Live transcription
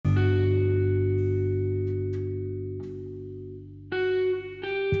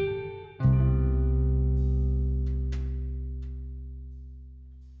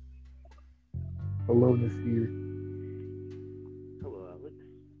hello, Nasir. Hello, Alex.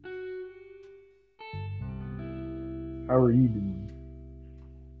 How are you doing?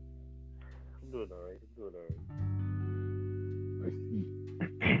 I'm doing alright. I'm doing alright. I see.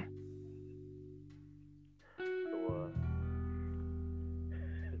 So,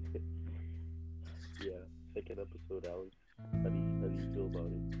 yeah, second episode, Alex. How do you feel about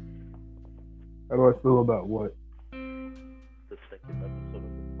it? How do I feel about what? The second episode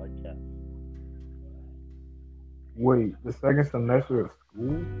of the podcast. Wait, the second semester of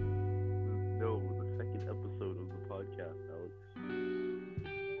school? No, the second episode of the podcast, Alex.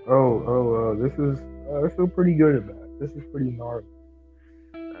 This is. I feel pretty good about it. This is pretty gnarly.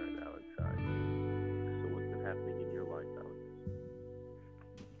 Alright, Alex. Alright. So, what's been happening in your life, Alex?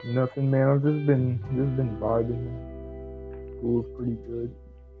 Nothing, man. I've just been vibing. School's pretty good.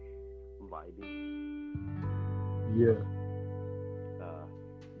 Vibing. Yeah. Uh,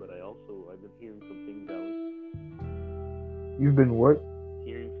 but I've been hearing some things, Alex. You've been what?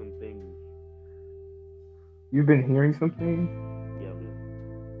 Hearing some things. You've been hearing something? Yeah, man.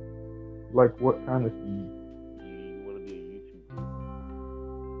 Like what kind of thing? You want to be a YouTuber?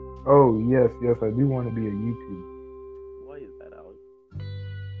 Oh, yes, I do want to be a YouTuber. Why is that, Alex?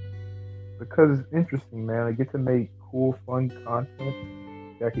 Because it's interesting, man. I get to make cool, fun content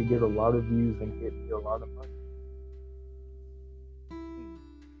that could get a lot of views and get me a lot of money.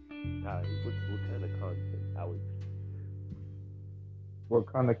 What kind of content, Alex? What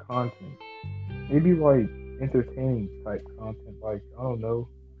kind of content? Maybe like entertaining type content, like I don't know,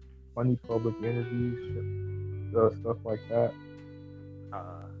 funny public interviews, stuff like that.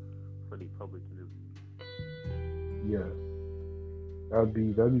 Uh, Funny public interview. Yeah, that'd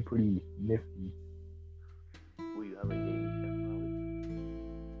be pretty nifty. Will you have a gaming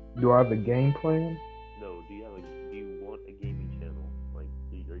channel, Do I have a game plan? Alex? No. Do you want a gaming channel? Like,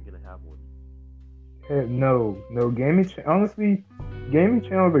 are you gonna have one? No, honestly, gaming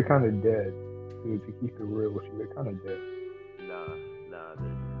channels are kind of dead. To keep it real with you, they're kind of dead. Nah,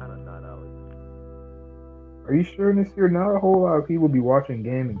 they're kind of not, Alex. Are you sure this year? Not a whole lot of people be watching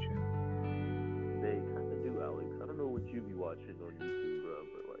gaming channels. They kind of do, Alex. I don't know what you be watching on YouTube, bro,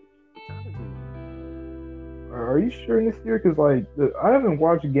 but like, they kind of do. Are you sure this year? Cause like I haven't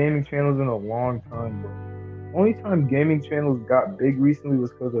watched gaming channels in a long time, bro. Only time gaming channels got big recently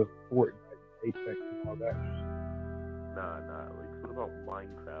was because of Fortnite, Apex, and all that. Nah, Alex. What about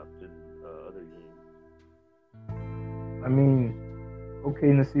Minecraft and other games? I mean, okay,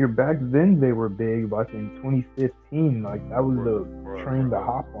 Nasir, back then they were big, like in 2015, like that was the train to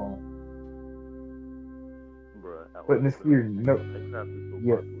hop on. Bruh, But Alex, Nasir, no, Minecraft is so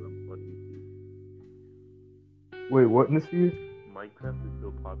yeah. popular on YouTube. Wait, what, Nasir? Minecraft is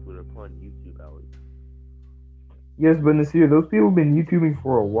so popular upon YouTube, Alex. Yes, but Nasir, those people have been YouTubing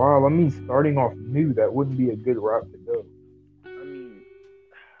for a while. I mean, starting off new, that wouldn't be a good route to go. I mean,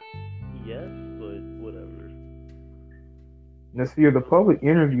 yes, but whatever. Nasir, the public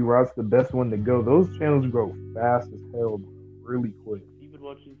interview route's the best one to go. Those channels grow fast as hell, bro, really quick. You've been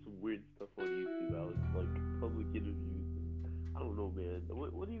watching some weird stuff on YouTube, Alex, like public interviews. I don't know, man.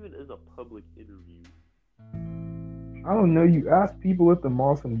 What even is a public interview? I don't know. You ask people at the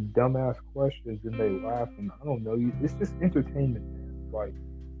mall some dumbass questions and they laugh, and I don't know. It's just entertainment, man. Like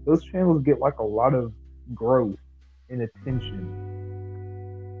those channels get like a lot of growth and attention.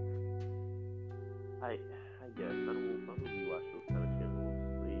 I guess I don't really watch those kind of channels.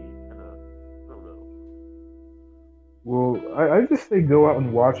 They kind of, I don't know. Well, I just say go out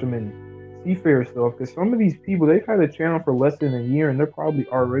and watch them and see for yourself. Because some of these people, they've had a channel for less than a year and they're probably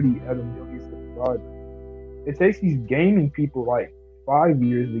already at a million subscribers. It takes these gaming people like 5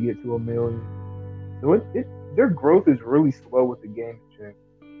 years to get to a million. So their growth is really slow with the gaming channel.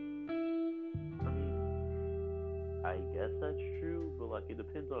 I mean, I guess that's true, but like it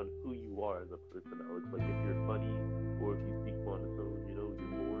depends on who you are as a person, Alex. Like if you're funny or if you speak monotone, you're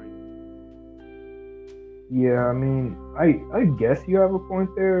boring. Yeah, I mean, I guess you have a point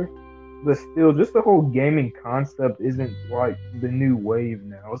there, but still, just the whole gaming concept isn't like the new wave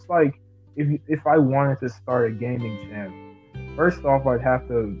now. It's like if I wanted to start a gaming channel, first off, I'd have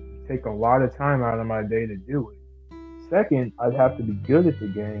to take a lot of time out of my day to do it. Second, I'd have to be good at the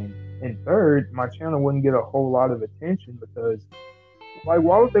game, and third, my channel wouldn't get a whole lot of attention because, like,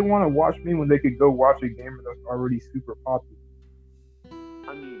 why would they want to watch me when they could go watch a gamer that's already super popular?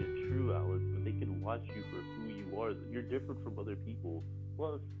 I mean, it's true, Alex, but they can watch you for who you are. You're different from other people.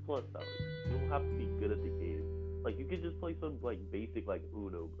 Plus, Alex, you don't have to be good at the game. Like you could just play some like basic like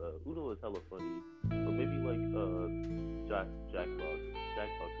Uno. Uno is hella funny, or maybe like Jackbox.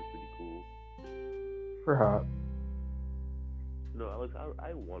 Jackbox is pretty cool. Perhaps. No, Alex,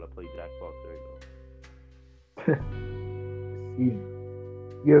 I want to play Jackbox right now. See,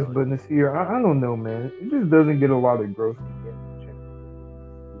 yes, but Nasir, I don't know, man. It just doesn't get a lot of growth from getting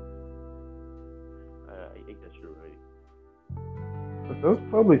I guess you're right. but those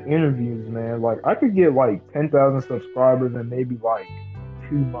public interviews, man, like I could get like 10,000 subscribers in maybe like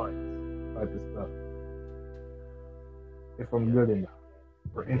 2 months type of stuff if I'm Yeah, good enough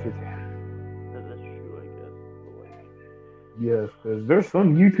or entertaining. that's true, I guess. But like, Yes, because there's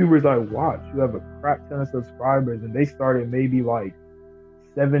some YouTubers I watch who have a crap ton of subscribers and they started maybe like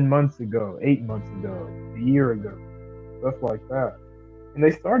 7 months ago, 8 months ago, a year ago, stuff like that. And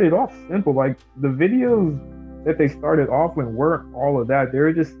they started off simple. Like the videos that they started off with weren't all of that. They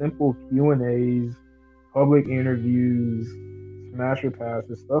were just simple Q&As, public interviews, smasher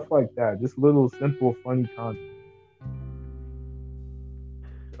passes, stuff like that. Just little simple funny content.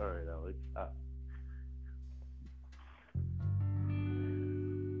 all right, Alex. Alex,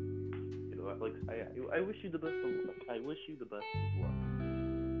 I wish you the best of luck. I wish you the best of luck.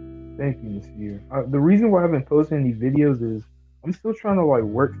 Thank you, Monsieur. The reason why I haven't posted any videos is I'm still trying to like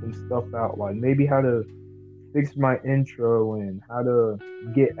work some stuff out, like maybe how to fix my intro and how to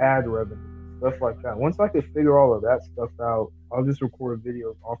get ad revenue, stuff like that. Once I could figure all of that stuff out, I'll just record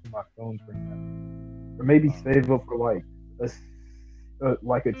videos off of my phone for now, or maybe Uh, save up for like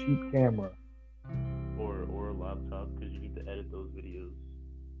like a cheap camera. or a laptop because you need to edit those videos.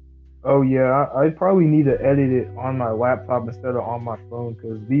 Oh yeah, I probably need to edit it on my laptop instead of on my phone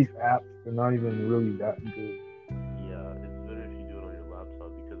because these apps are not even really that good. Yeah, it's better if you do it on your laptop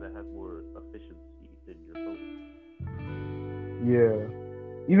because it has more efficiency than your phone. Yeah,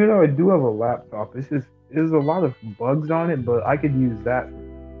 even though I do have a laptop, it's just there's a lot of bugs on it, but I could use that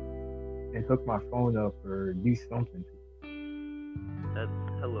and hook my phone up or do something. That's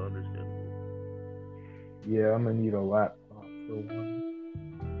hella understandable. Yeah, I'm gonna need a laptop for one.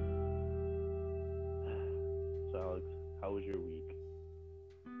 So, Alex, how was your week?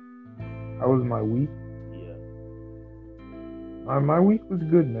 How was my week? Yeah. My week was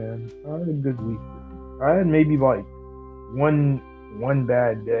good, man. I had a good week. I had maybe like one one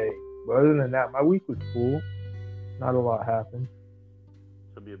bad day, but other than that, my week was cool. Not a lot happened.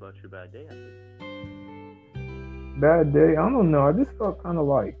 Tell me about your bad day, Alex. Bad day? I don't know. I just felt kind of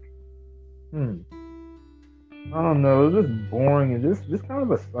like, hmm. I don't know. It was just boring and just kind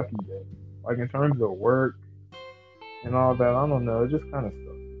of a sucky day. Like in terms of work and all that. I don't know. It just kind of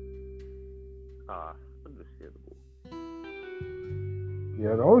sucked. Understandable.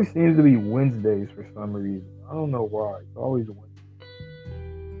 Yeah, it always seems to be Wednesdays for some reason. I don't know why. It's always Wednesday.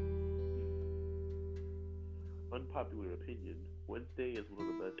 Unpopular opinion. Wednesday is one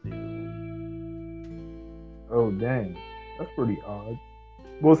of the best days of the Oh dang, that's pretty odd.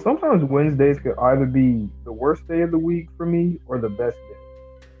 Well, sometimes Wednesdays could either be the worst day of the week for me or the best day.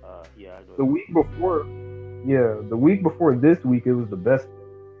 week. Yeah, I know The that week feeling. before, yeah, the week before this week it was the best day.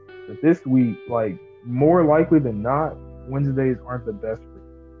 But this week, like more likely than not, Wednesdays aren't the best for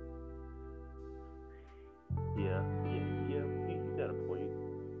You got a point.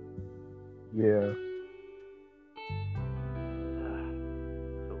 me. Yeah.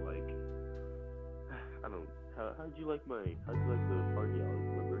 So like, I don't. How'd you like the party, Alex?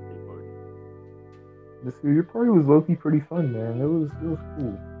 My birthday party. This year, your party was low key pretty fun, man. It was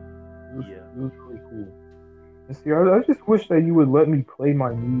cool. Yeah, It was really cool. And see, I just wish that you would let me play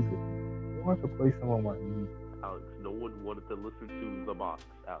my music. I want to play some of my music. Alex. No one wanted to listen to the box,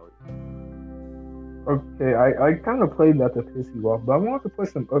 Alex. Okay, I kind of played that to piss you off, but I wanted to play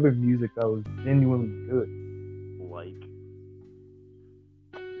some other music that was genuinely good. Like,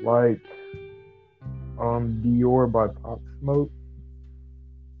 Like Dior by Pop Smoke.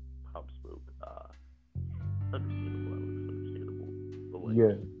 Pop Smoke. Understandable, Alex. Understandable. But like,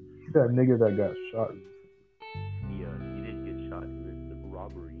 Yeah, he's that nigga that got shot. he did get shot in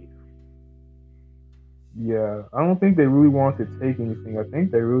robbery. Yeah, I don't think they really want to take anything. I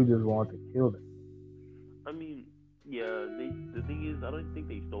think they really just want to kill them. I mean, yeah. The thing is, I don't think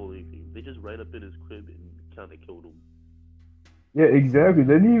they stole anything. They just ran up in his crib and kind of killed him. Yeah, exactly.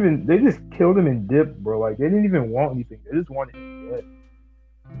 They just killed him and dipped, bro. Like they didn't even want anything. They just wanted him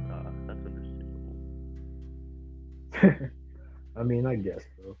That's understandable. dead. I mean, I guess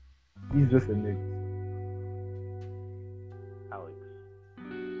so. He's just a nigga. Alex.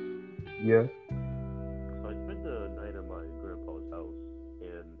 Yeah. So I spent the night at my grandpa's house,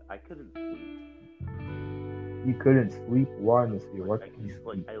 and I couldn't sleep. You couldn't sleep. Why, Monsieur? Why Like couldn't you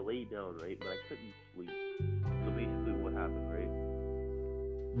sleep? I lay down, right, but I couldn't sleep. So basically, what happened, right?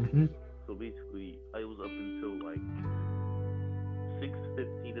 Mhm. So basically, I was up until like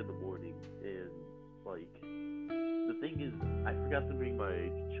 6:15 in the morning, and like the thing is, I forgot to bring my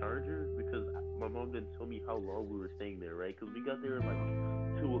charger because my mom didn't tell me how long we were staying there, right? Because we got there at like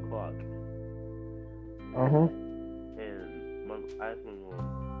 2 o'clock, and I asked my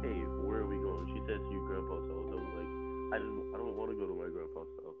mom, "Hey, where are we going?" She said to your grandpa's house. I was like, I don't want to go to my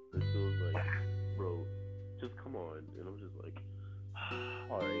grandpa's house. And she was like, "Bro, just come on." And I'm just like,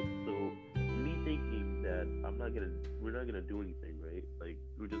 all right. So me thinking that we're not gonna do anything, right? Like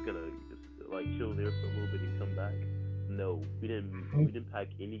we're just gonna like chill there for a little bit and come back. No, we didn't pack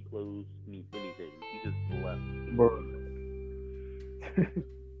any clothes, anything. We just left. Bro.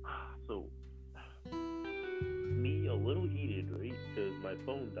 So me a little heated, right? Because my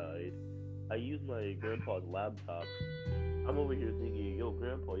phone died. I used my grandpa's laptop. I'm over here thinking, yo,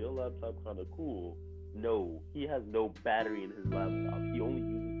 grandpa, your laptop kind of cool. No, he has no battery in his laptop. He only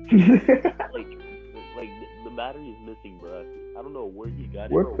uses like the battery is missing, bro. I don't know where he got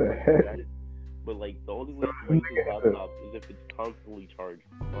it. What the heck? But like the only way to use his laptop is if it's constantly charged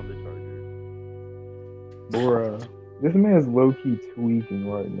on the charger. Bruh, this man's low key tweaking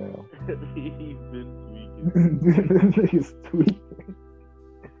right now. He's been tweaking. This nigga's tweaking.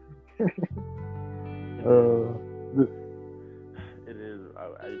 It is. I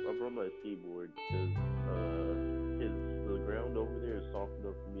brought my skateboard because the ground over there is soft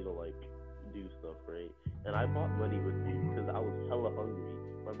enough for me to like do stuff, right? And I bought money with me because I was hella hungry.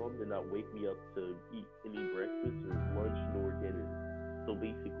 My mom did not wake me up to eat any breakfast or lunch nor dinner. So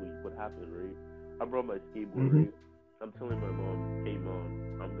basically, what happened, right? I brought my skateboard, right? I'm telling my mom, "Hey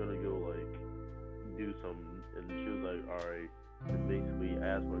mom, I'm gonna go like do something," and she was like, "All right." And basically,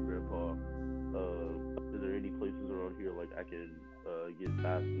 I asked my grandpa, "Is there any places around here like I can get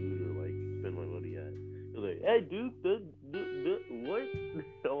fast food or like spend my money at?" He was like, "Hey dude, what?"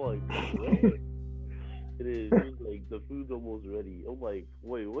 I'm like, "What?" It is. He was like, "The food's almost ready." I'm like,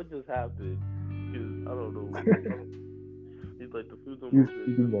 "Wait, what just happened?" Because I don't know. He's like, "The food's almost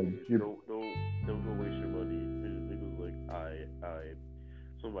ready. Don't go waste your money." And he was like, I.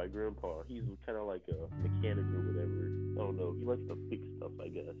 So my grandpa, he's kind of like a mechanic or whatever. I don't know. He likes to fix stuff, I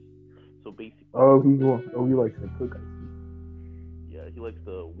guess. So basically, he likes to cook. yeah, he likes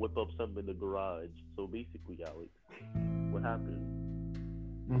to whip up something in the garage. So basically, Alex, what happened?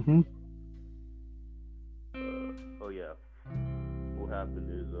 Oh yeah, what happened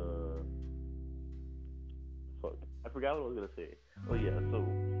is fuck, I forgot what I was gonna say. Oh yeah, so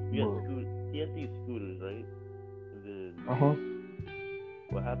he had these scooters, right? And then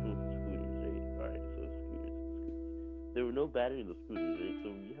what happened with the scooters, right? Alright, so scooters. There were no battery in the scooters, right? So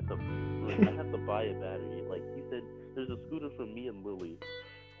I have to buy a battery. Like he said, there's a scooter for me and Lily.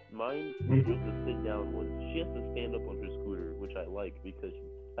 Mine is the sit down one. She has to stand up on her scooter, which I like because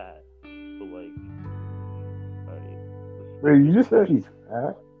she's fat. So like, alright. Wait, you just said she's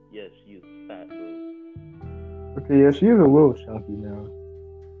fat? Yeah, she is fat, bro. Okay, yeah, she is a little chunky now.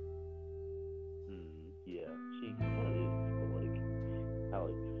 Yeah, she kind of is, but like,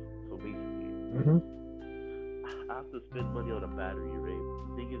 Alex, so basically, I have to spend money on a battery, right?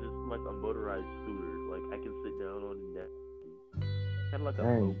 The thing is, it's like a motorized scooter. Like, I can sit down on it, kind of like a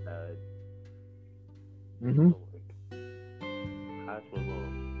moped. So, like, I asked my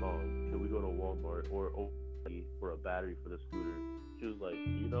mom, "Can we go to Walmart or for a battery for the scooter?" She was like,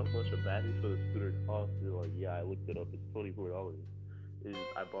 "You know how much a battery for the scooter costs?" And like, "Yeah, I looked it up. It's $24." And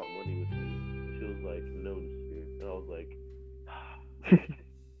I bought money with me. She was like, "No, sister." And I was like,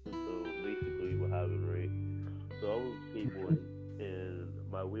 And so basically, what happened, right? So I was skateboarding and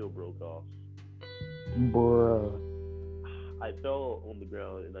my wheel broke off. Bruh. I fell on the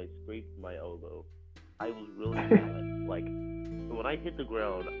ground and I scraped my elbow. I was really mad. Like, when I hit the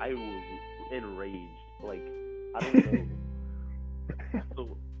ground, I was enraged. Like, I don't know.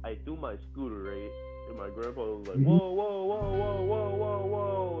 So I threw my scooter, right? And my grandpa was like, "Whoa, whoa, whoa, whoa, whoa, whoa,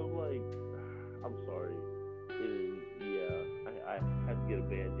 whoa." I'm like, "I'm sorry." And yeah, I had to get a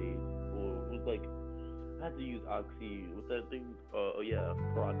band-aid. Or it was like, I had to use Oxy. What's that thing? Oh yeah,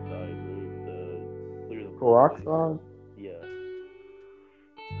 peroxide, right? To clear the Peroxide? Yeah.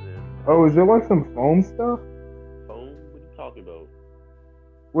 Then, oh, is it like some foam stuff? Foam? What are you talking about?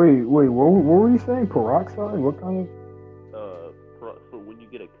 Wait, what were you saying? Peroxide? What kind of? For when you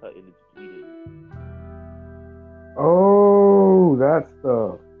get a cut and it's bleeding. Oh, that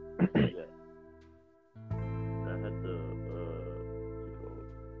stuff. Yeah. I had to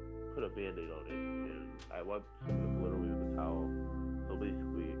put a band-aid on it, and I wiped some of the blood away with a towel. So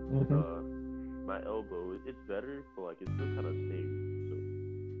basically, my elbow, it's better, but like it still kind of stings.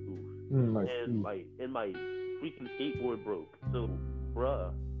 So, oof. And my freaking skateboard broke. So,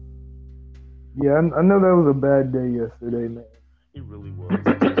 bruh. Yeah, I know that was a bad day yesterday, man. It really was.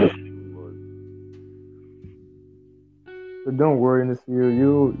 It really was. But don't worry, Nasir.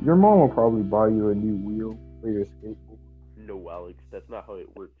 Your mom will probably buy you a new wheel for your skateboard. No, Alex, that's not how it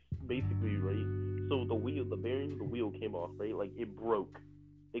works. Basically, right? So the wheel, the bearings, the wheel came off, right? Like it broke.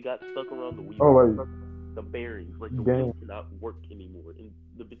 It got stuck around the Oh, wheel. like The bearings, like the wheel damn. cannot work anymore. And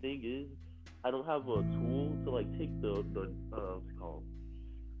the thing is, I don't have a tool to like take the what's it called?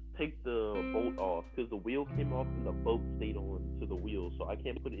 Take the bolt off because the wheel came off and the bolt stayed on to the wheel, so I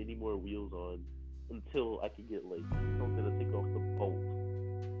can't put any more wheels on until I can get like something to take off the bolt.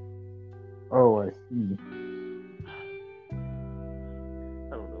 Oh, I see.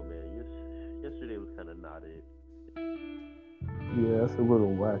 I don't know, man. Yesterday was kind of not it. Yeah, that's a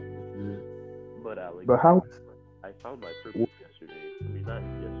little whack. Nasir. But Alex, But how? I found my purpose yesterday. I mean, not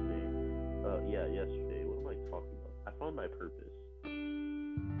yesterday. Yeah, yesterday. What am I talking about? I found my purpose.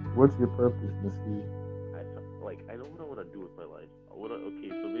 What's your purpose, Nasir? I know what I want to do with my life. Okay,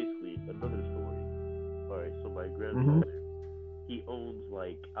 so basically, another story. All right, so my Mhm. grandfather, he owns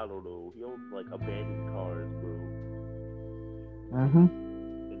like I don't know, he owns like abandoned cars, bro. Mhm.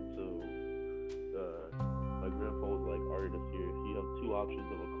 And so, my grandpa was like, "All right, here, you have two options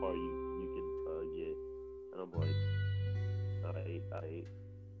of a car you can get," and I'm like, "I."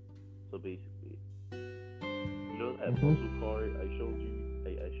 So basically, you know that Mhm. muscle car I showed you, I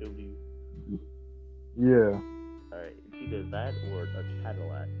showed you. Yeah. All right, it's either that or a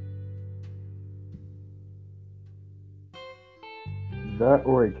Cadillac. That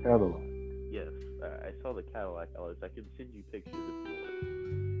or a Cadillac. Yes, I saw the Cadillac, Alex. I can send you pictures if you want.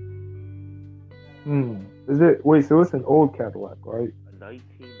 Hmm. Is it? Wait. So it's an old Cadillac, right? A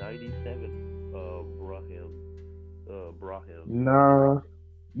 1997 Braham. Nah.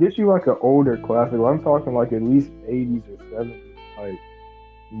 Get you like an older classic. I'm talking like at least 80s or 70s type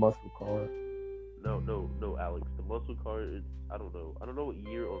muscle car. No, Alex. The muscle car is I don't know what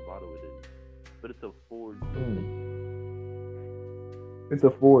year or model it is, but it's a Ford Hmm. something. It's a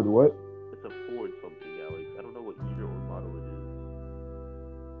Ford. What? It's a Ford something, Alex. I don't know what year or model it is.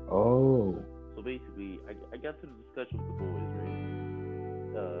 Oh. So basically, I got to the discussion with the boys, right?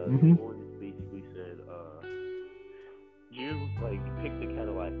 The Mhm. boys basically said, Jared was like, pick the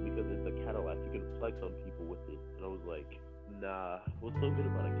Cadillac because it's a Cadillac. You can flex on people with it. And I was like, nah, what's so good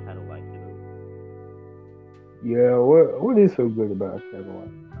about a Cadillac, you know? Yeah. What is so good about a Cadillac?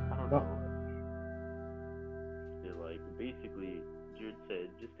 I don't Not know. much. They're like, basically, Jared said,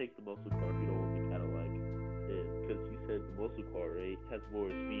 just take the muscle car if you don't want the Cadillac. Because you said the muscle car, right, has more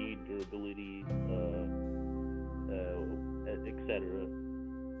speed, durability, etc.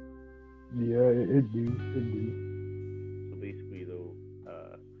 Yeah. It do. It do. So basically, though,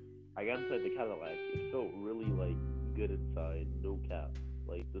 I got inside the Cadillac. It felt really like good inside, no cap.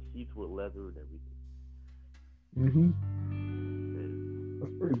 Like the seats were leather and everything. Mhm. And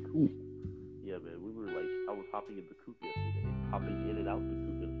That's pretty cool. yeah, man, we were like, I was hopping in the coupe yesterday, hopping in and out the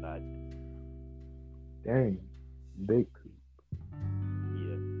coupe. In fact, Dang. Big.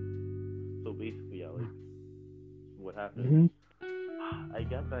 yeah. So basically, Alex, what happened? Mhm. I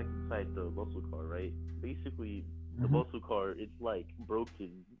got back inside the muscle car, right? Basically, the Mhm. muscle car, it's like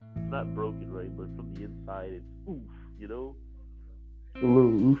broken. It's not broken, right? But from the inside, it's oof, you know? It's a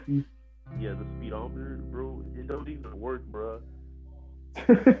little oofy. Yeah, the speedometer, bro, it don't even work, bro.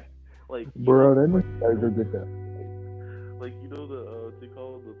 Like, you know, Bro, that nigga gotta go get that. like you know the what's it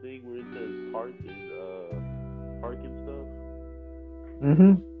called? The thing where it says park and stuff,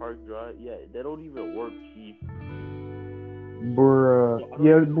 Mhm. park drive. Yeah, that don't even work, chief. Bruh. So I don't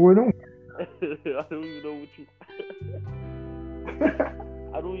Yeah, even boy, don't. I don't even know which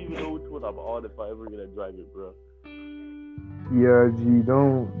I don't even know which one I'm on if I ever gonna drive it, bro. Yeah, G,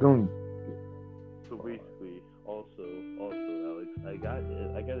 don't. So basically, also, Alex, I got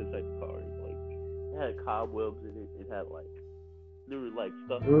inside the car. And, like, it had cobwebs in it. It had like, there was like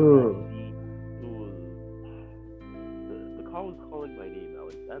stuff in the back Ugh. seat. It was the car was calling my name,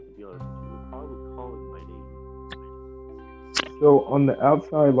 Alex. I have to be honest with you. The car was calling my name. So on the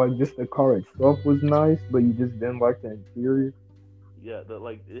outside, like just the car itself was nice, but you just didn't like the interior. Yeah,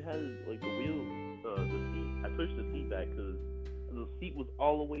 it had like the wheel, the seat. I pushed the seat back because the seat was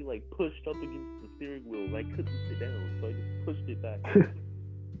all the way like pushed up against the steering wheel. And I couldn't sit down, so I just pushed it back.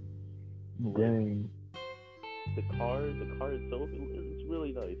 But like Dang. the car itself, it's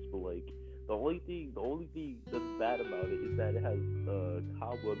really nice. But like the only thing that's bad about it is that it has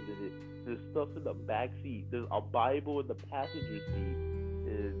cobwebs in it. There's stuff in the back seat. There's a Bible in the passenger seat,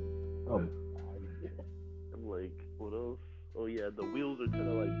 and Oh. I'm like, what else? Oh yeah, the wheels are kind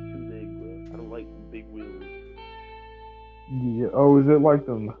of like too big, bro. I don't like big wheels. Yeah. Oh, is it like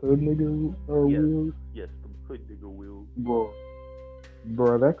them hood nigga Yes, wheels? yes, the hood nigga wheels.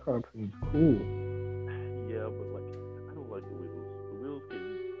 Bro, that car seems cool. Yeah, but like, I don't like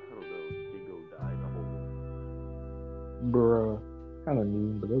Bruh. Kind of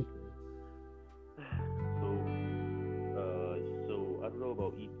mean, but okay. So, uh, so I don't know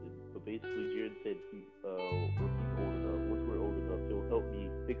about Ethan, but basically Jared said once we're old enough, he'll help me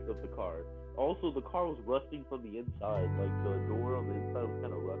fix up the car. Also, the car was rusting from the inside. Like the door on the inside was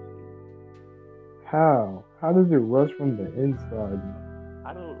kind of rusting. How? How does it rush from the inside?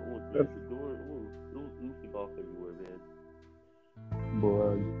 I don't know, That's dude. The door it was oofing off everywhere, man.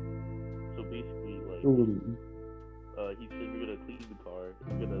 bruh. So basically, like, Totally. he said we're gonna clean the car.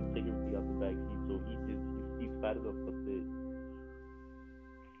 We're gonna take everything out the back seat so he's fat enough to fit.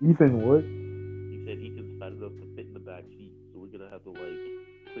 Ethan, what? He said Ethan's fat enough to fit in the back seat, so we're gonna have to like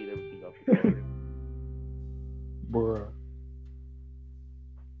clean everything off the car. Bruh.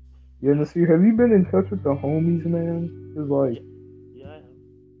 Yeah, Nasir, have you been in touch with the homies, man? Cause like, Yeah, yeah, I am.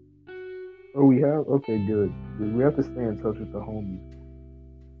 oh, we have. Okay, good. Good. We have to stay in touch with the homies.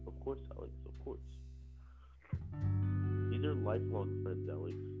 Of course, Alex. Of course. These are lifelong friends,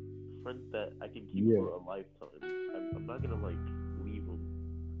 Alex. Friends that I can keep Yeah, for a lifetime. I'm not gonna like leave them.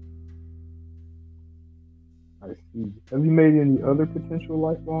 I see. Have you made any other potential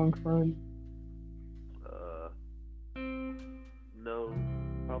lifelong friends? Uh, no,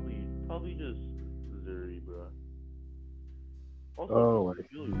 probably just Zuri, bro. Also, Oh, I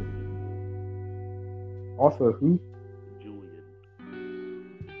Julian's see. pretty Also, who? cool. Julian.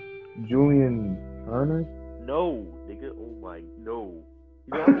 Julian Turner? No, nigga. Oh my, no.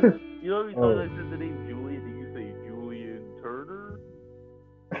 You know how many times Oh, I said the name Julian and you say Julian Turner?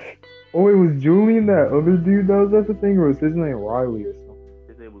 oh, it was Julian, that other dude that was at the thing, or was his name Riley or something?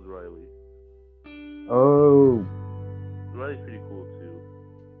 His name was Riley. Oh, Riley's pretty cool too.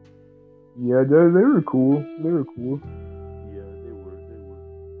 yeah, they were cool. They were cool. Yeah, they were.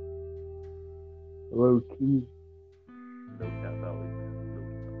 Low key. No cap, Alex. No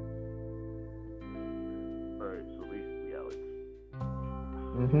cap. Alright, so basically, Alex.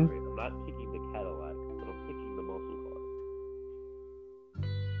 Mhm. Alright, I'm not picking the Cadillac, but I'm picking the muscle car.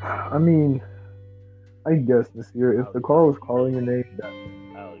 I mean, I guess this year, if the Alex, car Alex, was calling your name, that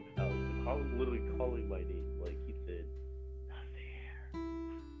Alex, the car was literally calling my name. Like, he said,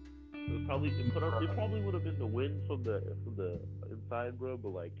 it probably would have been the wind from the inside, bro. But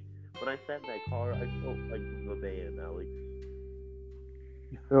like when I sat in that car, I felt like the man, Alex.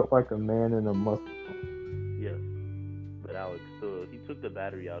 you felt like a man in a muscle car. Yes, but Alex, he took the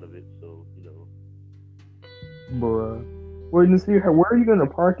battery out of it, so Bruh. Wait, to see where are you gonna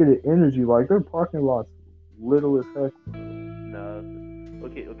park it at Energy? Like their parking lots little as heck. nah.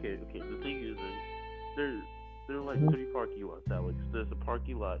 Okay. The thing is, right, there are like Mhm. 3 parking lots, Alex. There's a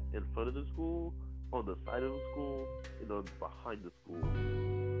parking lot in front of the school, on the side of the school, and on behind the school.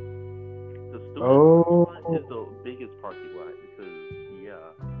 The student parking lot Oh, is the biggest parking lot because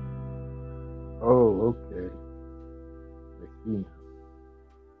yeah. oh, okay. I see now.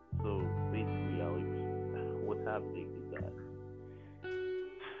 So basically, Alex, what's happening is that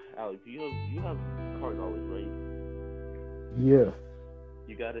Alex, you have car knowledge, right? Yes.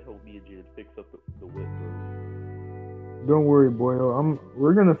 You gotta help me and Jared fix up the whip, bro. Don't worry, boy.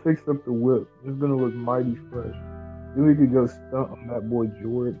 We're gonna fix up the whip. It's gonna look mighty fresh. Then we could go stunt on that boy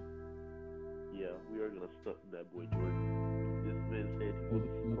Jordan. Yeah, we are gonna stunt that boy Jordan. This man said he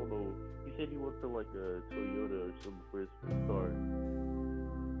wants, I don't know, he said he wants to like a Toyota or something for his first car.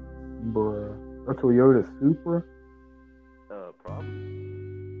 Bruh. A Toyota Supra? Probably.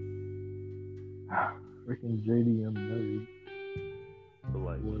 Freaking JDM nerd. But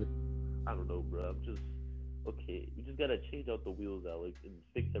like, What? I don't know, bro. I'm just okay. We just gotta change out the wheels, Alex, and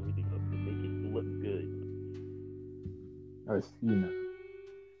fix everything up and make it look good. I see now.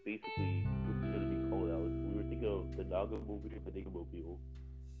 Basically, what's it gonna be called, Alex? We were thinking of the Nagamobile and the Nigamobile.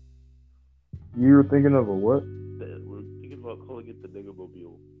 You were thinking of a what? We're thinking about calling it the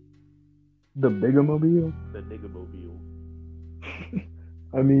Nigamobile. The Bigamobile? The Nigamobile.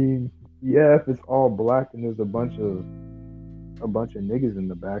 I mean, yeah, if it's all black and there's a bunch of niggas in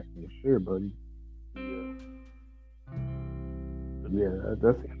the back, then sure, buddy. Yeah. Yeah,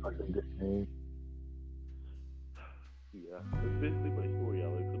 that seems like a good name. Yeah. That's basically my story,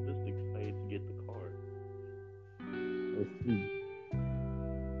 Alex. I'm just excited to get the car. I see.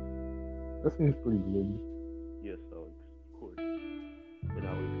 That seems pretty good. Yes, Alex. Of course. And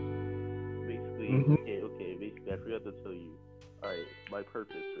Alex, basically, Mhm. okay. Basically, I forgot to tell you. Alright, my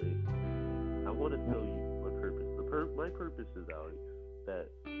purpose, right? I want to tell you my purpose. My purpose is, Alex, that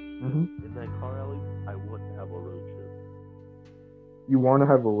Mhm. in that car, Alex, I want to have a road trip. You want to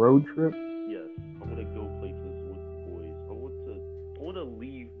have a road trip? Yes, I want to go places with the boys. I want to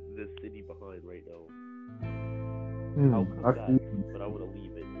leave this city behind right now. I'll come I back, see. but I want to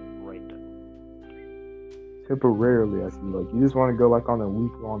leave it right now. Temporarily, I see. Like, you just want to go like on a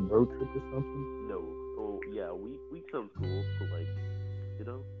week-long road trip or something. No. Oh yeah, week sounds cool, but like, you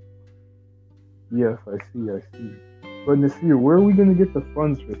know, Yes, I see. I see. But Nasir, where are we gonna get the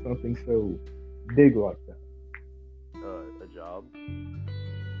funds for something so big like that? a job.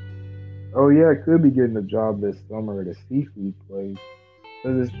 Oh yeah, I could be getting a job this summer at a seafood place.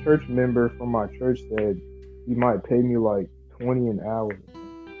 Cause this church member from my church said he might pay me like 20 an hour.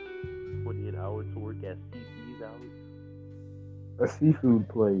 20 an hour to work at CC's out. A seafood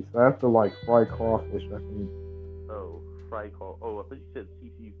place. I have to like fry crawfish. I think. Oh, fry call. Oh, I thought you said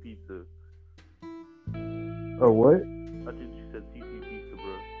CC's pizza. Oh what? I thought you said CC's pizza,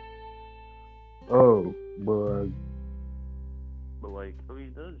 bro. Oh, but But like, I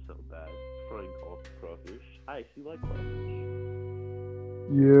mean, that doesn't sound bad. Frying crawfish. I actually like crawfish.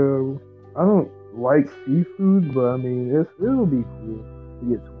 yeah, I don't like seafood, but I mean, it'll be cool to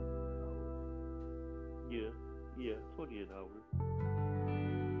get 20. Yeah, yeah, 20 an hour.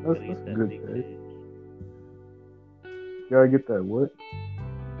 That's Gotta that's get a that good big pay. change. Gotta get that what?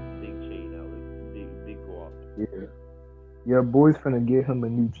 Big chain, Alex. Big guap. Yeah. Yeah, boy's finna get him a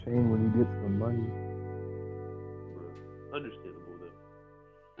new chain when he gets some money. Bro. Understandable though.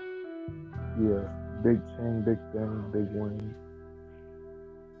 Yeah, big chain, big thing, big wing.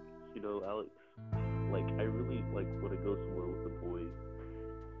 You know, Alex, like, I really, like, want to go somewhere with the boys.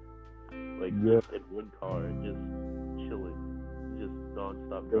 Like, Yeah, just in one car, just chilling. Just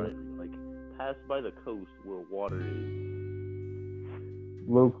non-stop yeah. driving. Like, pass by the coast where water is.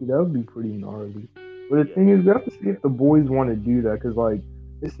 Low key, that would be pretty gnarly. But the Yeah, thing is, we have to see if the boys want to do that, cause like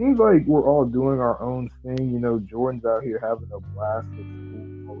it seems like we're all doing our own thing. You know, Jordan's out here having a blast at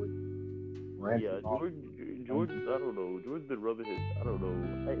school, always yeah, ranting off. Jordan, I don't know. Jordan's been rubbing his, I don't know.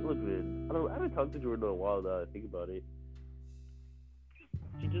 Hey, look, man, I haven't talked to Jordan in a while now. I think about it.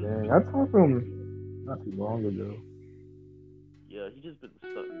 He just Dang, been, I talked to him not too long ago. yeah, he just been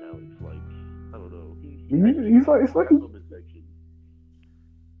stunting Alex. Like, I don't know. He's like, it's like, comment section.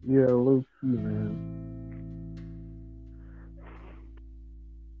 yeah, low key, man.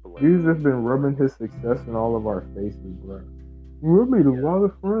 But like, He's just been rubbing his success in all of our faces, bro. We made a lot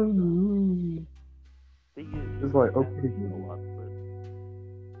of friends. Ooh. It's like, okay, a lot of friends.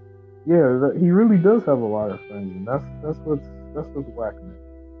 yeah, he really does have a lot of friends, and that's what's whack, man.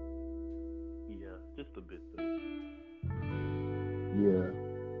 Yeah, just a bit though. Yeah,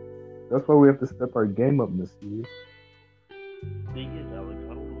 that's why we have to step our game up this year. Thing is, Alex,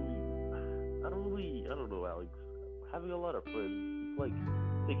 I don't know, Alex. Having a lot of friends, it's like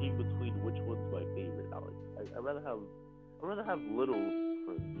picking between which one's my favorite, Alex. I'd rather have little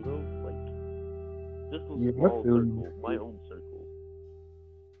friends, you know, like just a Yeah, small I feel circle, you. my own circle.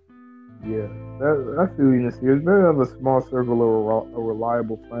 Yeah, I feel you this year. It's better to have a small circle of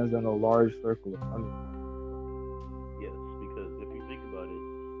reliable friends than a large circle of unreliable. Yes, because if you think about it,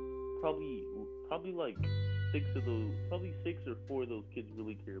 probably like probably six or four of those kids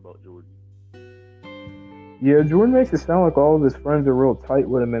really care about Jordan. Yeah, Jordan makes it sound like all of his friends are real tight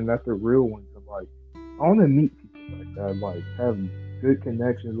with him and that they're real ones. And like, I want to meet people like that, like have good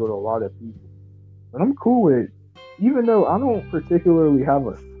connections with a lot of people. And I'm cool with it. Even though I don't particularly have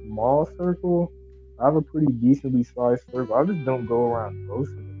a small circle, I have a pretty decently sized circle. I just don't go around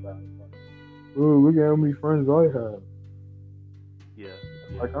boasting about it. Like, oh, look at how many friends I have. Yeah,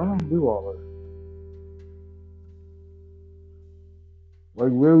 Like, I don't do all that.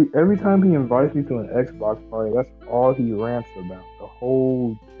 Like, really, every time he invites me to an Xbox party, that's all he rants about the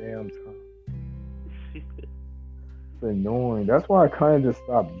whole damn time. It's annoying. That's why I kind of just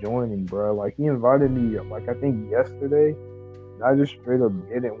stopped joining, bro. Like, he invited me, like, I think yesterday, and I just straight up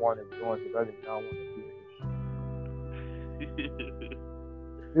didn't want to join because I did not want to do this.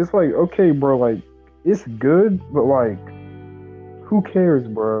 It's like, okay, bro, like, it's good, but, like, who cares,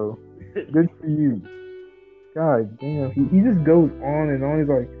 bro? Good for you. God damn, he just goes on and on. He's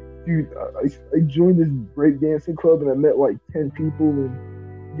like, dude, I joined this breakdancing club and I met like 10 people and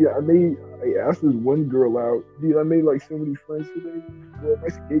yeah, I asked this one girl out. Dude, I made like so many friends today. Well, my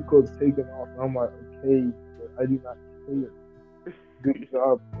skate club's taken off. And I'm like, okay, but I do not care. Good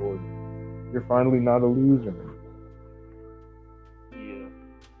job, boy. You're finally not a loser. Yeah.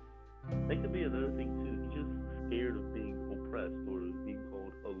 That could be another thing too. He's just scared of being oppressed or being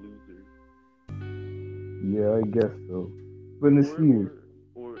called a loser. Yeah, I guess so. But this year,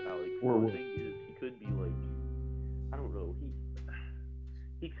 or Alex, or the thing is, he could be like, I don't know,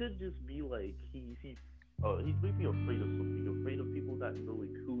 he could just be like, he's maybe afraid of something, afraid of people not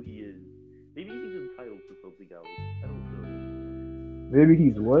knowing who he is. Maybe he's entitled to something, Alex. I don't know. maybe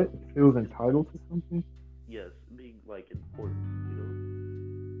he's what? Feels entitled to something? Yes, being like important, you know?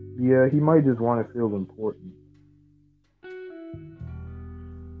 Yeah, he might just want to feel important.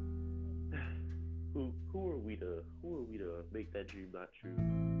 who are we to make that dream not true?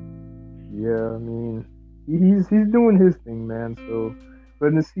 Yeah, I mean, he's doing his thing, man. So,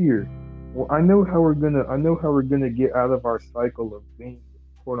 but Nasir, well, I know how we're gonna get out of our cycle of being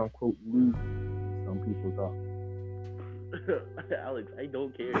quote unquote losers. Some people talk. Alex, I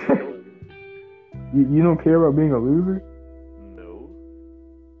don't care. Dog. You don't care about being a loser, No,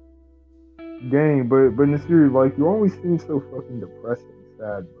 dang. But Nasir, like you always seem so fucking depressed and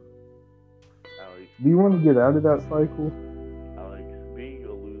sad, bro. Alex, Do you want to get out of that cycle? Alex, being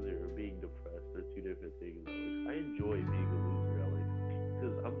a loser or being depressed are two different things, Alex. I enjoy being a loser, Alex,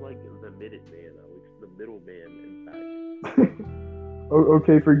 because I'm like the minute man, Alex, the middle man, in fact.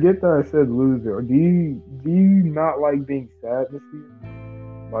 Okay, forget that I said loser. Do you not like being sad this year?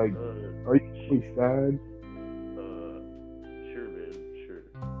 Like, are you really sad? Uh, sure, man, sure.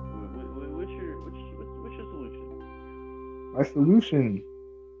 What's your solution? My solution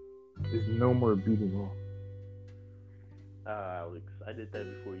is no more beating off. Alex, I did that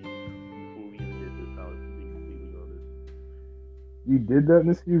before we even did this, Alex, to be completely honest. You did that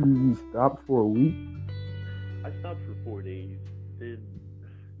this year? You stopped for a week? I stopped for 4 days, then,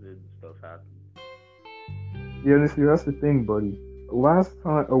 then stuff happened. Yeah, this year, that's the thing, buddy. Last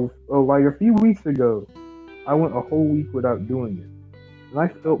time, like a few weeks ago, I went a whole week without doing it. And I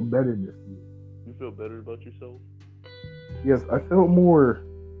felt better this year. You feel better about yourself? Yes, I felt more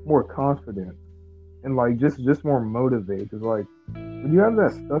confident. And like just more motivated. Cause like, when you have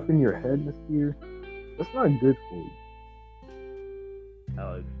that stuff in your head this year, that's not good for you.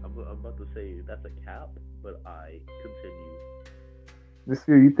 Alex, I'm about to say that's a cap, but I continue. This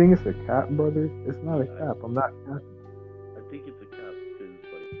year, you think it's a cap, brother? It's not a Yeah, cap. I'm not capping. I think it's a cap because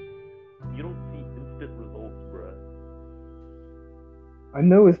like you don't see instant results, bruh. I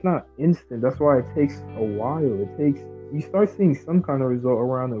know it's not instant. That's why it takes a while. You start seeing some kind of result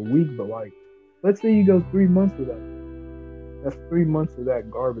around a week, but like, let's say you go 3 months without it. That's 3 months of that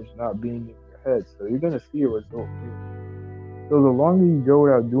garbage not being in your head. So you're gonna see a result. So the longer you go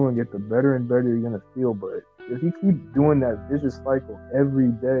without doing it, the better and better you're gonna feel. But if you keep doing that vicious cycle every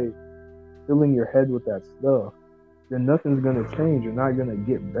day, filling your head with that stuff, then nothing's gonna change. You're not gonna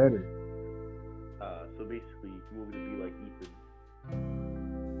get better. So basically, you want me to be like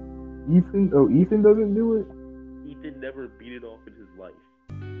Ethan doesn't do it. Ethan. Ethan never beat it off in his life.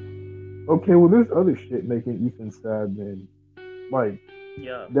 Okay, well, there's other shit making Ethan sad, man. Like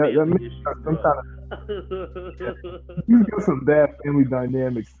Yeah, that family makes issues, some kind of bruh. he's got some bad family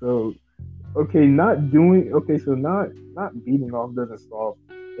dynamics. So so not beating off doesn't solve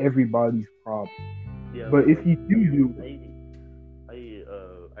everybody's problem. Yeah, But but if like you do it,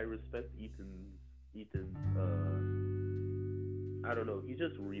 I respect Ethan's I don't know, he's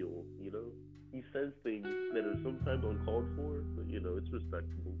just real, you know? He says things that are sometimes uncalled for, but you know, it's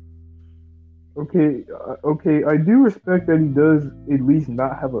respectable. okay, I do respect that he does at least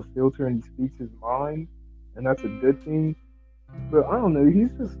not have a filter and he speaks his mind, and that's a good thing. But I don't know,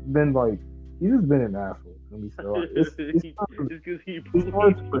 he's just been an asshole to me. So It's because he it's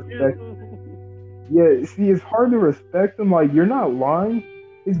hard to bullied respect. you. Yeah, see, it's hard to respect him. Like, you're not lying.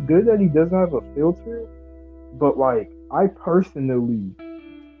 It's good that he doesn't have a filter, but like, I personally,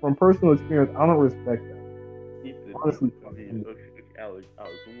 from personal experience, I don't respect that. Ethan, Honestly, okay, Alex,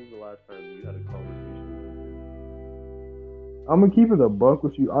 when was the last time you had a conversation I'm gonna keep it a buck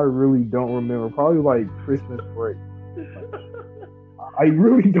with you. I really don't remember. Probably like Christmas break. with him? I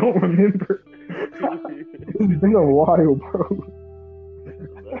really don't remember. It's been a while, bro.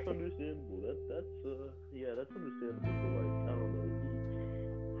 That's understandable. Yeah, that's understandable. But like, I don't know.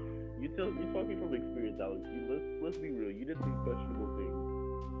 You're talking from experience, Alex. Let's be real. You did some questionable things.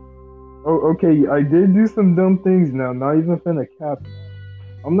 Oh, okay. I did do some dumb things. Now, not even finna cap.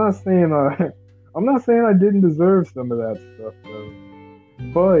 I'm not saying I'm not saying I didn't deserve some of that stuff though.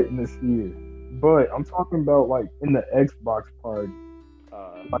 But Nasir, but I'm talking about like in the Xbox party.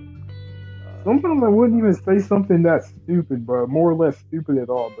 Uh, Like, uh, sometimes I wouldn't even say something that stupid, bro. More or less stupid at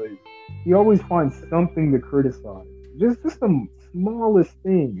all. But he always finds something to criticize. Just the smallest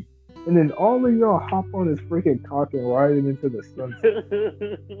thing. And then all of y'all hop on his freaking cock and ride it into the sunset.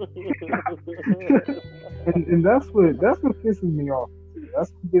 And that's what pisses me off.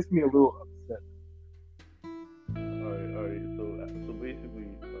 That's what gets me a little upset. Alright. So basically,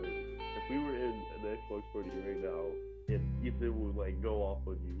 if we were in an Xbox party right now, and Ethan would like go off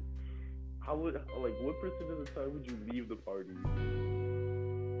on you, how would what percent of the time would you leave the party?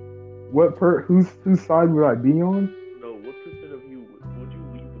 Whose side would I be on? No, what percent of you would you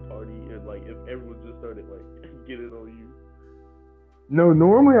leave the party and like if everyone just started like getting on you? No,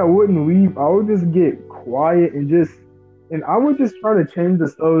 normally I wouldn't leave. I would just get quiet and just And I would just try to change the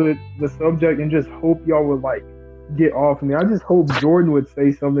subject and just hope y'all would like get off me. I just hope Jordan would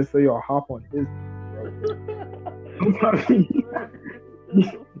say something so y'all hop on his, bro. Because sometimes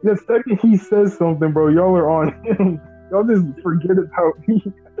the second he says something, bro, y'all are on him. Y'all just forget about me.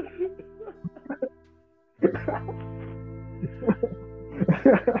 But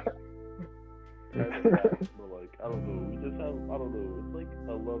like, I don't know. We just have, I don't know. It's like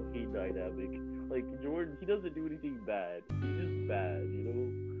a love hate dynamic. Like Jordan, he doesn't do anything bad. He's just bad, you know.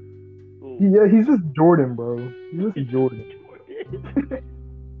 So, Yeah, he's just Jordan, bro. He's just Jordan. Jordan.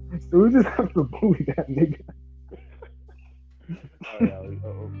 So we just have to bully that nigga. Alright, Alex.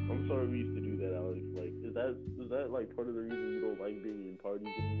 I'm sorry we used to do that, Alex. Like, is that like part of the reason you don't like being in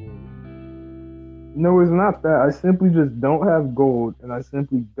parties anymore? No, it's not that. I simply just don't have gold, and I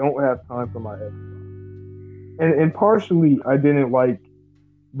simply don't have time for my ex. And partially, I didn't like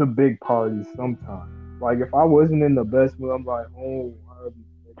the big parties sometimes. Like if I wasn't in the best mood, I'm like, oh, why are these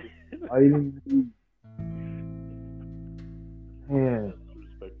niggas fighting me? Man. That's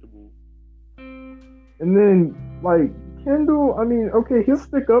respectable. And then like Kendall, I mean, okay, he'll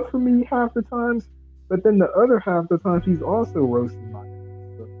stick up for me half the times, but then the other half the time he's also roasting my ass.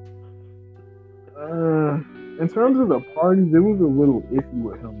 So, in terms of the parties, it was a little iffy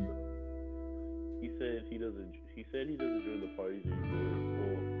with him though. He said he doesn't. He said he doesn't join the parties anymore.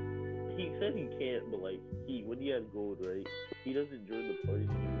 Well, he said he can't, but like when he had gold, right? He doesn't join the parties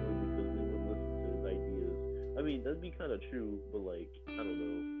anymore because we wouldn't listen to his ideas. I mean, that'd be kind of true, but like I don't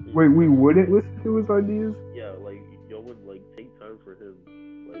know. Wait, we wouldn't listen to his ideas? Yeah, like y'all would like take time for him.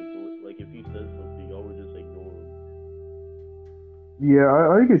 Like if he says something, y'all would just ignore him. Yeah,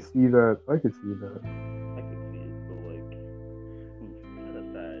 I could see that. I could see that. I can see it, but like, kind of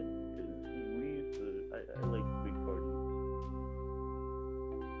sad because we used to. I like big parties.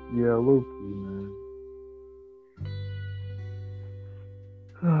 Yeah, low key, man.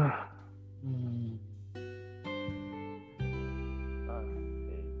 Hmm. And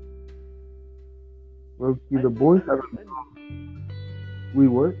Low key, the boys haven't. We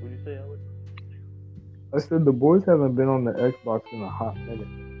what? What did you say, Alex? I said the boys haven't been on the Xbox in a hot minute.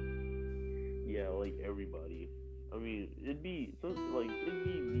 Yeah, like everybody. I mean, it'd be me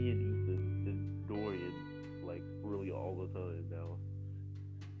and Ethan and Dorian like really all the time now.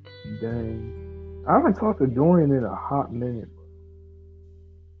 Dang. I haven't talked to Dorian in a hot minute.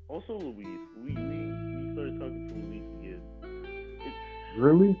 Also, Luis. We started talking to Luis again. It's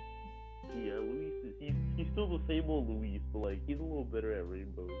Really? yeah, Luis. He's still the same old Luis, but like he's a little better at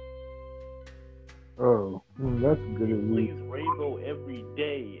Rainbow. Oh, that's good He at least. plays Rainbow every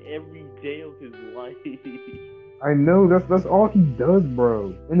day of his life. I know that's all he does,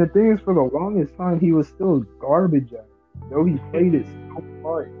 bro. And the thing is, for the longest time, he was still garbage at it. Though he played it so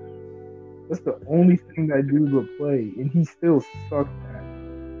much. That's the only thing that dude would play, and he still sucked at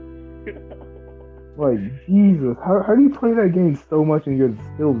it. Like, Jesus, how do you play that game so much and you're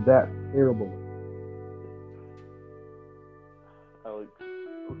still that terrible? Alex,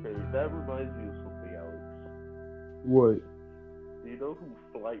 okay, that reminds me of something, Alex. What? Do you know who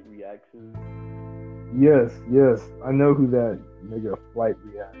Flight Reacts is? Yes, I know who that nigga Flight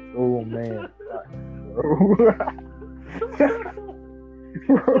reacts. Oh man, bro.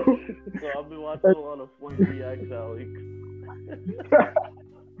 Bro. So I've been watching a lot of Flight Reacts, Alex.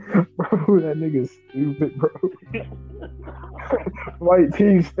 Bro, that nigga's stupid, bro. White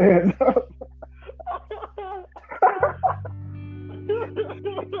team stand up.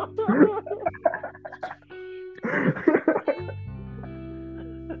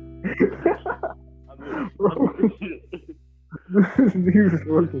 Bro, this nigga's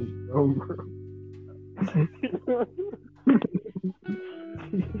fucking dumb, bro.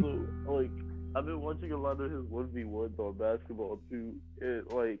 So, like, I've been watching a lot of his 1v1s on basketball too, and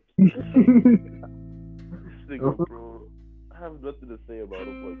like, this nigga, bro, I have nothing to say about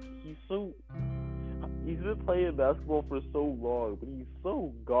him. Like, he's been playing basketball for so long, but he's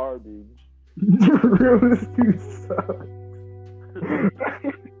so garbage. Real, this dude sucks.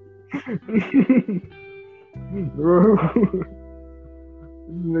 Bro,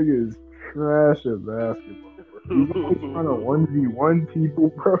 this nigga is trash at basketball. He's always trying to 1v1 people,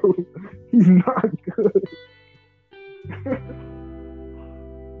 bro. He's not good.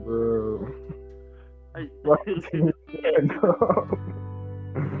 Bro. Like,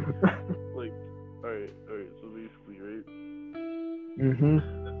 alright, so basically, right? Mm-hmm.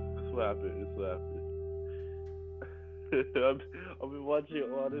 This what happened. I've been watching a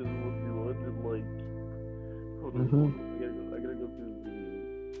lot of his 1v1s and like, hold on, I gotta go through the video.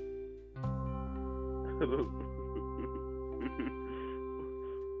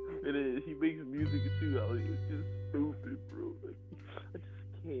 And he makes music too. It's just stupid, bro. Like, I just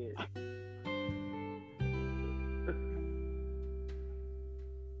can't.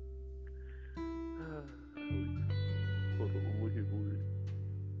 Hold on, one more hit for it.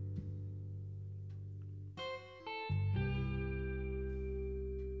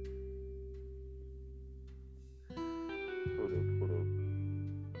 Hold up, hold up.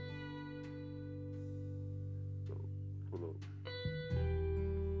 No, hold up.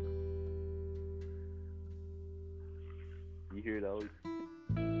 You hear it, Alex?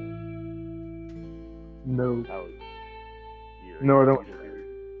 No. Alex. No, I don't. You hear it?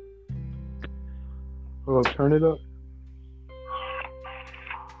 Hold up, turn it up.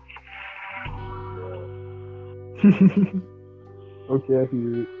 Okay, I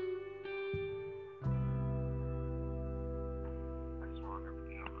hear it.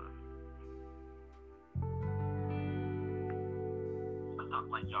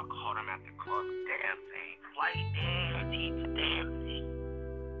 Like y'all caught him at the club dancing, flight dancing, dancing.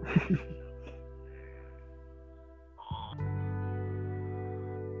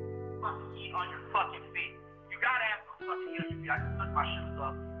 Fucking heat on your fucking feet. You gotta have some fucking heat on your feet. I just took my shoes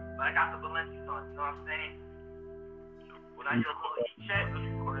off, but I got the Balenciagas on. You know what I'm saying? When I hear a little heat check,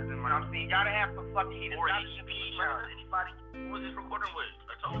 you know what I'm saying? You gotta have some fucking heat. Or heat. Anybody? Who was this recording with?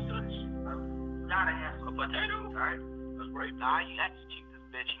 I told you. You gotta have some potato. All right. That's great. Nah, you execute this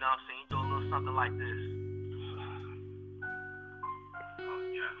bitch, you know what I'm saying? You do a little something like this. Oh,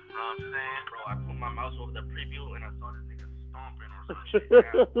 yeah. You know what I'm saying? Bro, I put my mouse over the preview and I saw this nigga stomping or some shit.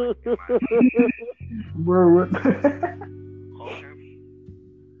 Bro, what? Call him.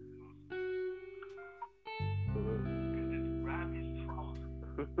 And just grab his trousers.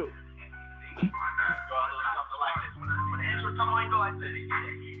 Go a little something like this. When the intro come on, you go like this.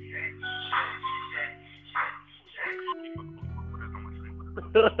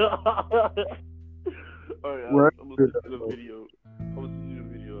 Alright, I'm gonna send you the video.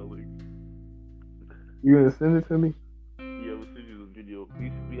 Alex. You gonna send it to me? Yeah, I'm gonna send you the video.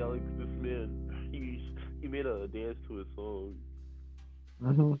 Basically, Alex, this man, he made a dance to his song.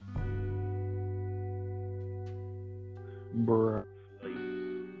 Bruh.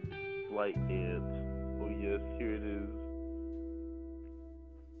 Flight dance. Oh yes, here it is.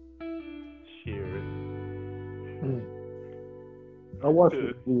 Share it. I'll watch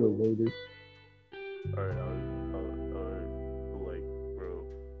the video later. Alright, alright. Like, bro.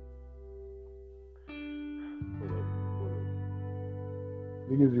 Hold up.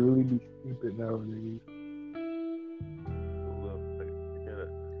 Niggas really be stupid nowadays. Hold up. I gotta.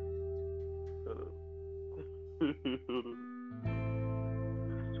 Hold up. Hold up.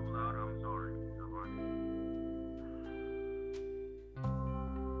 It's too loud, I'm sorry.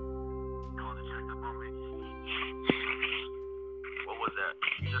 Call the check up on me. What was that?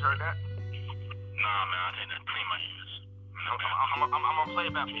 You just heard that? Nah, man, I didn't clean my ears. I'm gonna play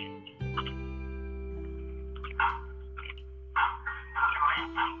it back for you.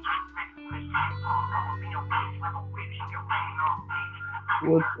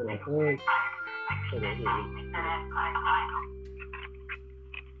 What the heck?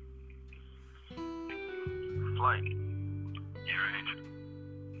 Flight. Yeah, right.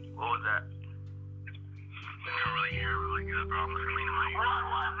 What was that? I can't really hear really good, bro. I'm cleaning my ears. I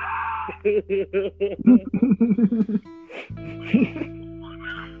don't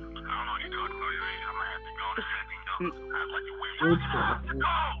know what you're talking about. I might have to go in a second. Act like you're waiting. What do you have to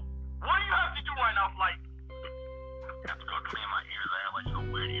go? What do you have to do right now, Flight? I have to go clean my ears. I have like a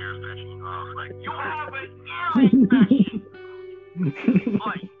weird ear infection. You know, I was like, you have an ear infection.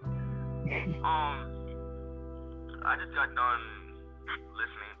 Flight. I just got done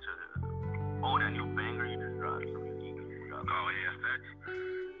listening to that new banger you just dropped. Oh yeah, that's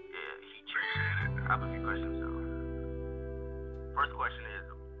heat check. I have a few questions though. First question is,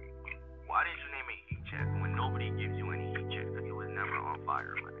 why did you name it heat check when nobody gives you any heat check because you was never on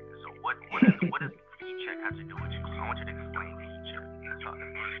fire, my nigga? So what does heat check have to do with you? I want you to explain the heat check. That's all.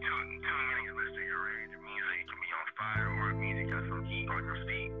 Telling niggas less than your age, it means that you can be on fire or it means you got some heat on your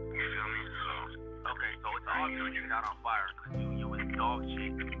feet. You feel me? Okay, so it's obvious you're not on fire because you was dog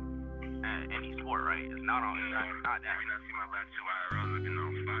shit at any sport, right? It's not that. I mean, I see my last 2 IRLs have been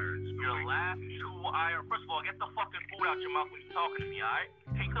on fire. Your last 2 IRLs. First of all, get the fucking food out your mouth when you're talking to me, alright?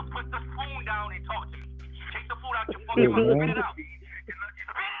 Put the spoon down and talk to me. Take the food out your fucking mouth. Spit it out.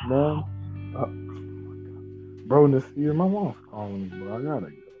 Man. Bro, Nasir, my mom's calling me, bro. I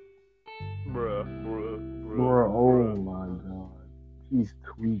gotta go. Bruh. Oh my god. She's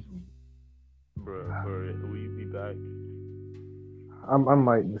tweaking. Bruh, will you be back? I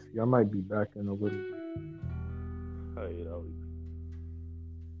might, Nasir. I might be back in a little bit. Alright, Alex.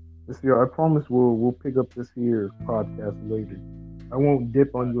 This year, I promise we'll pick up this here podcast later. I won't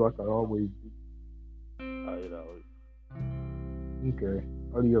dip on you like I always Alright, Alex. do. Okay.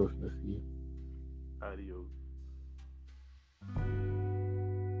 Adios, Monsieur. Adios.